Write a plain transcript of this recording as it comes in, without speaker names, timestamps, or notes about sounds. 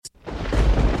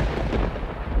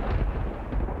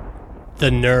The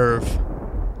nerve.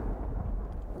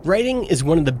 Writing is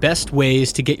one of the best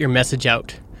ways to get your message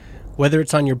out. Whether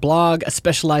it's on your blog, a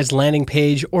specialized landing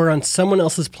page, or on someone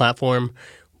else's platform,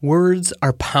 words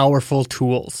are powerful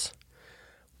tools.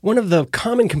 One of the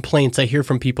common complaints I hear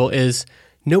from people is,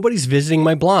 nobody's visiting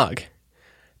my blog.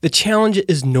 The challenge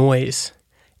is noise.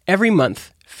 Every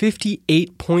month,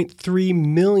 58.3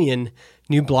 million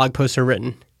new blog posts are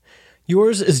written.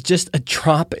 Yours is just a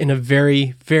drop in a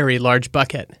very, very large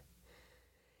bucket.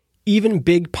 Even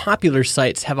big popular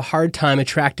sites have a hard time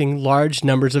attracting large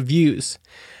numbers of views.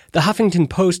 The Huffington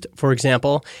Post, for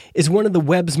example, is one of the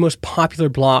web's most popular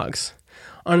blogs.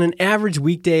 On an average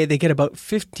weekday, they get about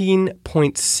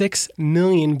 15.6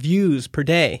 million views per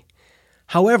day.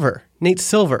 However, Nate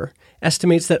Silver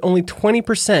estimates that only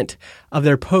 20% of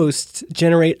their posts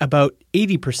generate about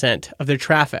 80% of their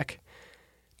traffic.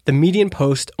 The median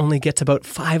post only gets about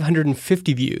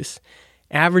 550 views.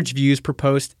 Average views per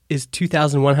post is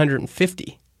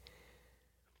 2,150.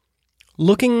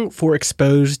 Looking for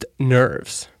exposed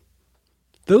nerves.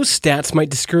 Those stats might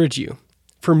discourage you.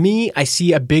 For me, I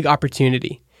see a big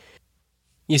opportunity.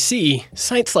 You see,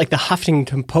 sites like the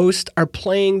Huffington Post are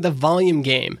playing the volume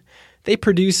game. They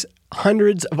produce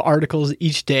hundreds of articles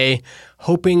each day,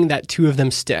 hoping that 2 of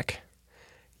them stick.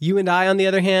 You and I, on the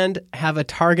other hand, have a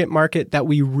target market that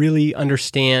we really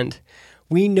understand.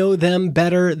 We know them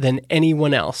better than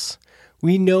anyone else.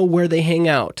 We know where they hang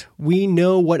out. We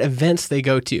know what events they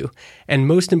go to. And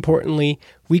most importantly,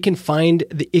 we can find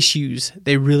the issues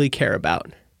they really care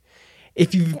about.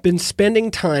 If you've been spending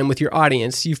time with your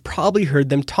audience, you've probably heard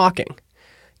them talking.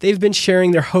 They've been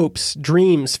sharing their hopes,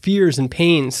 dreams, fears, and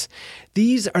pains.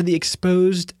 These are the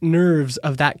exposed nerves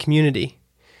of that community.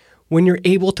 When you're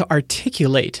able to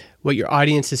articulate what your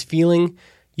audience is feeling,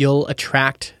 you'll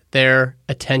attract their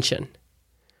attention.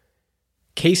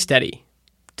 Case study,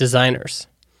 designers.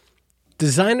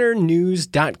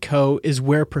 DesignerNews.co is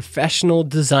where professional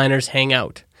designers hang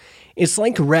out. It's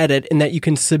like Reddit in that you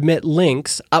can submit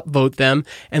links, upvote them,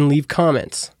 and leave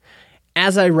comments.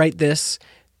 As I write this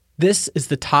is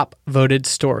the top voted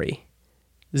story.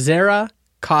 Zara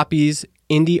copies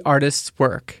indie artist's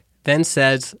work, then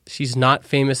says she's not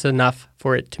famous enough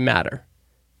for it to matter.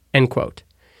 End quote.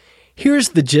 Here's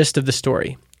the gist of the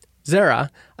story. Zara,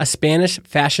 a Spanish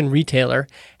fashion retailer,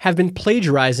 have been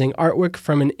plagiarizing artwork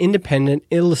from an independent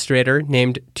illustrator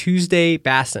named Tuesday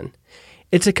Basson.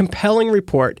 It's a compelling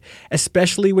report,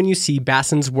 especially when you see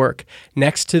Basson's work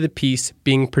next to the piece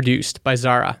being produced by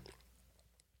Zara.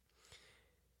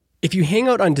 If you hang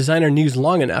out on Designer News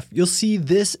long enough, you'll see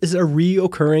this is a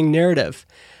reoccurring narrative.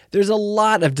 There's a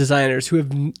lot of designers who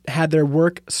have had their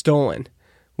work stolen.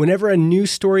 Whenever a new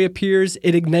story appears,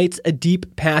 it ignites a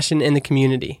deep passion in the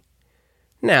community.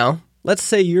 Now, let's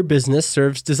say your business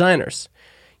serves designers.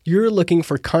 You're looking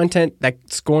for content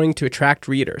that's going to attract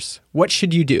readers. What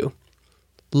should you do?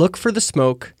 Look for the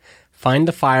smoke, find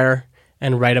the fire,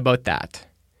 and write about that.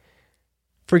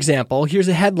 For example, here's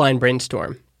a headline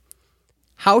brainstorm.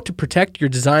 How to protect your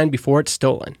design before it's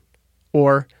stolen.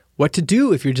 Or what to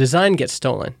do if your design gets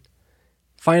stolen.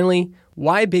 Finally,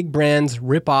 why big brands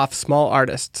rip off small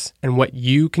artists and what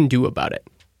you can do about it.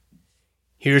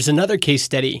 Here's another case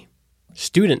study.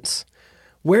 Students.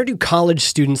 Where do college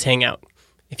students hang out?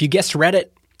 If you guessed Reddit,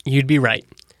 you'd be right.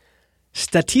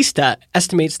 Statista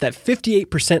estimates that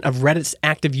 58% of Reddit's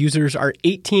active users are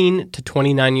 18 to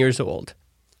 29 years old.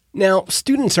 Now,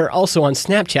 students are also on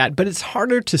Snapchat, but it's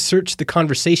harder to search the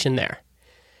conversation there.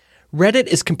 Reddit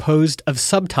is composed of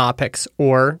subtopics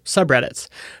or subreddits.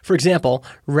 For example,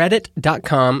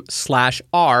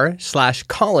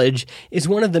 reddit.com/r/college is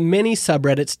one of the many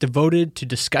subreddits devoted to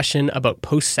discussion about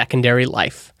post-secondary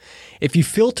life. If you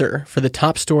filter for the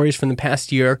top stories from the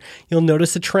past year, you'll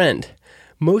notice a trend.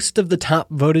 Most of the top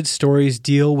voted stories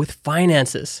deal with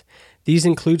finances. These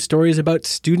include stories about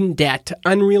student debt,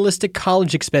 unrealistic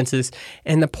college expenses,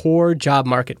 and the poor job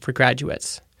market for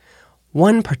graduates.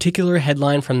 One particular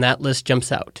headline from that list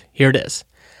jumps out. Here it is.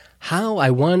 How I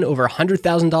won over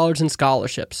 $100,000 in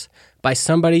scholarships by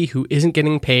somebody who isn't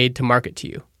getting paid to market to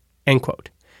you. End quote.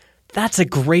 That's a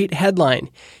great headline.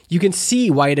 You can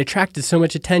see why it attracted so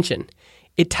much attention.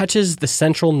 It touches the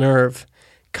central nerve.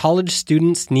 College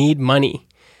students need money.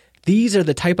 These are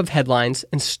the type of headlines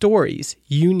and stories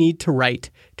you need to write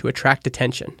to attract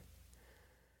attention.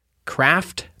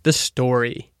 Craft the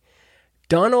story.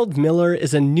 Donald Miller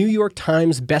is a New York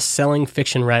Times best-selling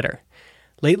fiction writer.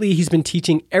 Lately, he's been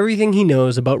teaching everything he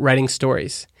knows about writing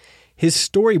stories. His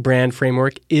story brand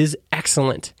framework is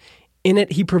excellent. In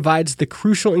it, he provides the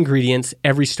crucial ingredients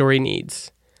every story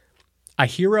needs. A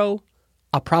hero,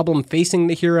 a problem facing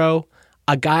the hero,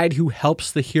 a guide who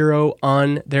helps the hero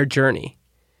on their journey.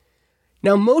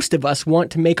 Now, most of us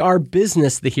want to make our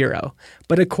business the hero,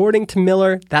 but according to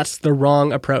Miller, that's the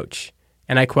wrong approach.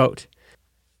 And I quote,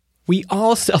 "We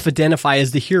all self-identify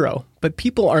as the hero, but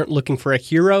people aren't looking for a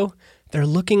hero, they're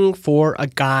looking for a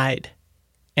guide."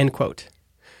 End quote.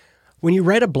 When you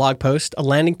write a blog post, a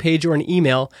landing page, or an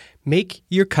email, make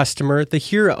your customer the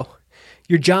hero.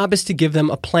 Your job is to give them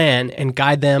a plan and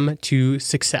guide them to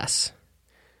success.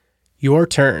 Your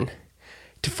turn.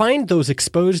 To find those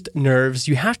exposed nerves,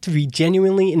 you have to be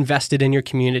genuinely invested in your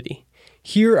community.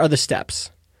 Here are the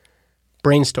steps.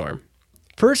 Brainstorm.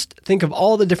 First, think of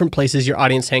all the different places your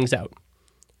audience hangs out.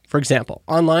 For example,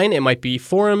 online, it might be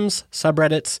forums,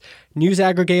 subreddits, news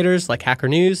aggregators like Hacker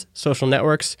News, social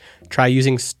networks. Try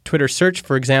using Twitter search,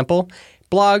 for example,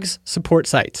 blogs, support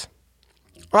sites.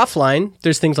 Offline,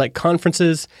 there's things like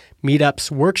conferences,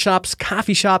 meetups, workshops,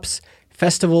 coffee shops,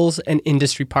 festivals, and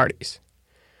industry parties.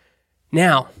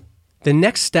 Now, the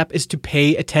next step is to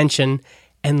pay attention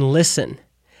and listen.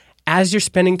 As you're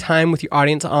spending time with your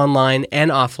audience online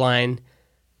and offline,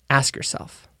 ask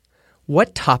yourself,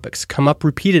 what topics come up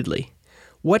repeatedly?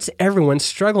 What's everyone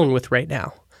struggling with right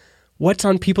now? What's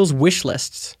on people's wish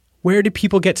lists? Where do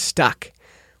people get stuck?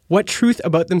 What truth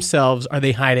about themselves are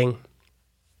they hiding?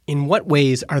 In what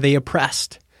ways are they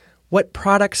oppressed? What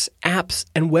products, apps,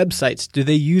 and websites do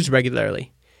they use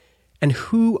regularly? And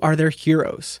who are their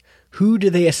heroes? Who do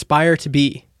they aspire to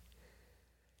be?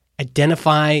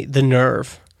 Identify the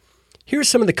nerve. Here's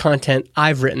some of the content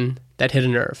I've written that hit a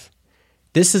nerve.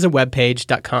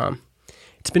 Thisisawebpage.com.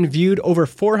 It's been viewed over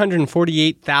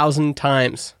 448,000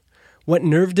 times. What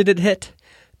nerve did it hit?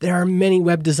 There are many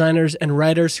web designers and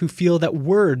writers who feel that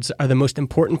words are the most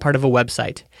important part of a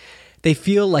website. They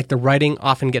feel like the writing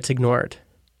often gets ignored.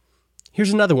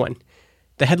 Here's another one.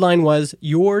 The headline was,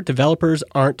 "Your developers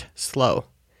aren't slow."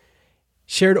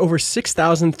 Shared over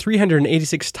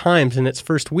 6,386 times in its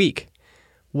first week.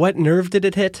 What nerve did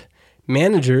it hit?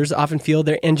 Managers often feel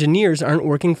their engineers aren't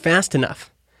working fast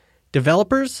enough.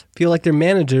 Developers feel like their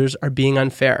managers are being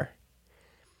unfair.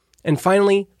 And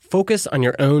finally, focus on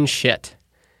your own shit.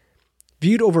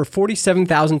 Viewed over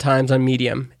 47,000 times on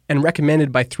Medium and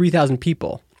recommended by 3,000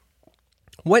 people.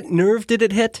 What nerve did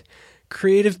it hit?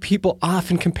 Creative people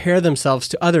often compare themselves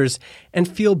to others and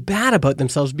feel bad about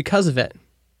themselves because of it.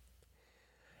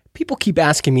 People keep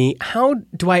asking me, how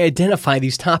do I identify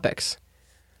these topics?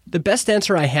 The best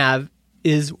answer I have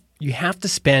is you have to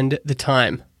spend the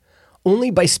time.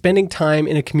 Only by spending time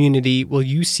in a community will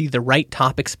you see the right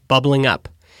topics bubbling up.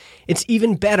 It's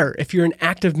even better if you're an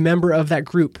active member of that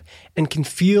group and can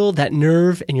feel that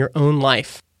nerve in your own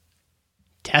life.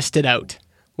 Test it out.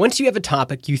 Once you have a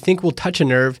topic you think will touch a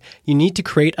nerve, you need to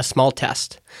create a small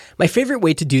test. My favorite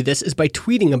way to do this is by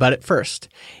tweeting about it first.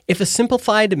 If a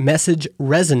simplified message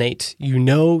resonates, you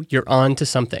know you're on to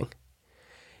something.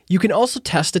 You can also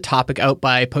test a topic out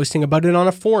by posting about it on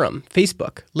a forum,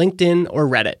 Facebook, LinkedIn, or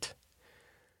Reddit.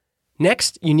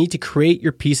 Next, you need to create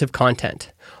your piece of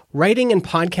content. Writing and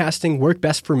podcasting work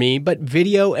best for me, but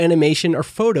video, animation, or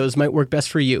photos might work best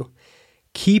for you.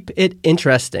 Keep it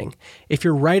interesting. If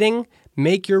you're writing,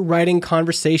 make your writing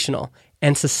conversational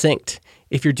and succinct.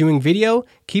 If you're doing video,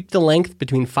 keep the length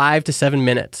between 5 to 7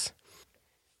 minutes.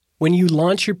 When you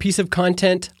launch your piece of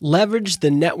content, leverage the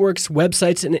networks,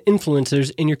 websites, and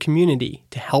influencers in your community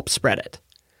to help spread it.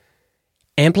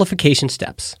 Amplification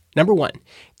steps. Number 1,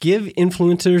 give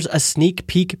influencers a sneak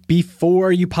peek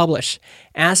before you publish.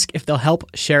 Ask if they'll help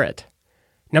share it.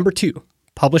 Number 2,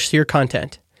 publish your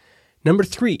content. Number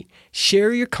 3,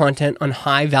 share your content on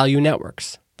high-value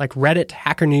networks like Reddit,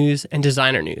 Hacker News, and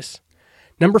Designer News.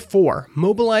 Number 4,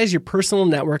 mobilize your personal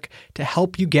network to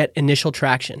help you get initial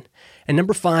traction. And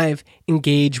number 5,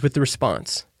 engage with the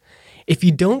response. If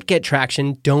you don't get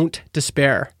traction, don't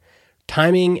despair.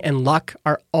 Timing and luck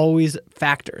are always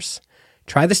factors.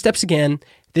 Try the steps again,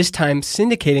 this time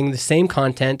syndicating the same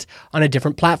content on a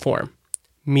different platform.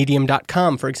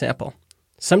 Medium.com, for example.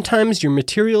 Sometimes your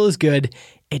material is good,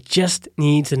 it just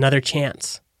needs another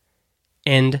chance.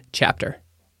 End chapter.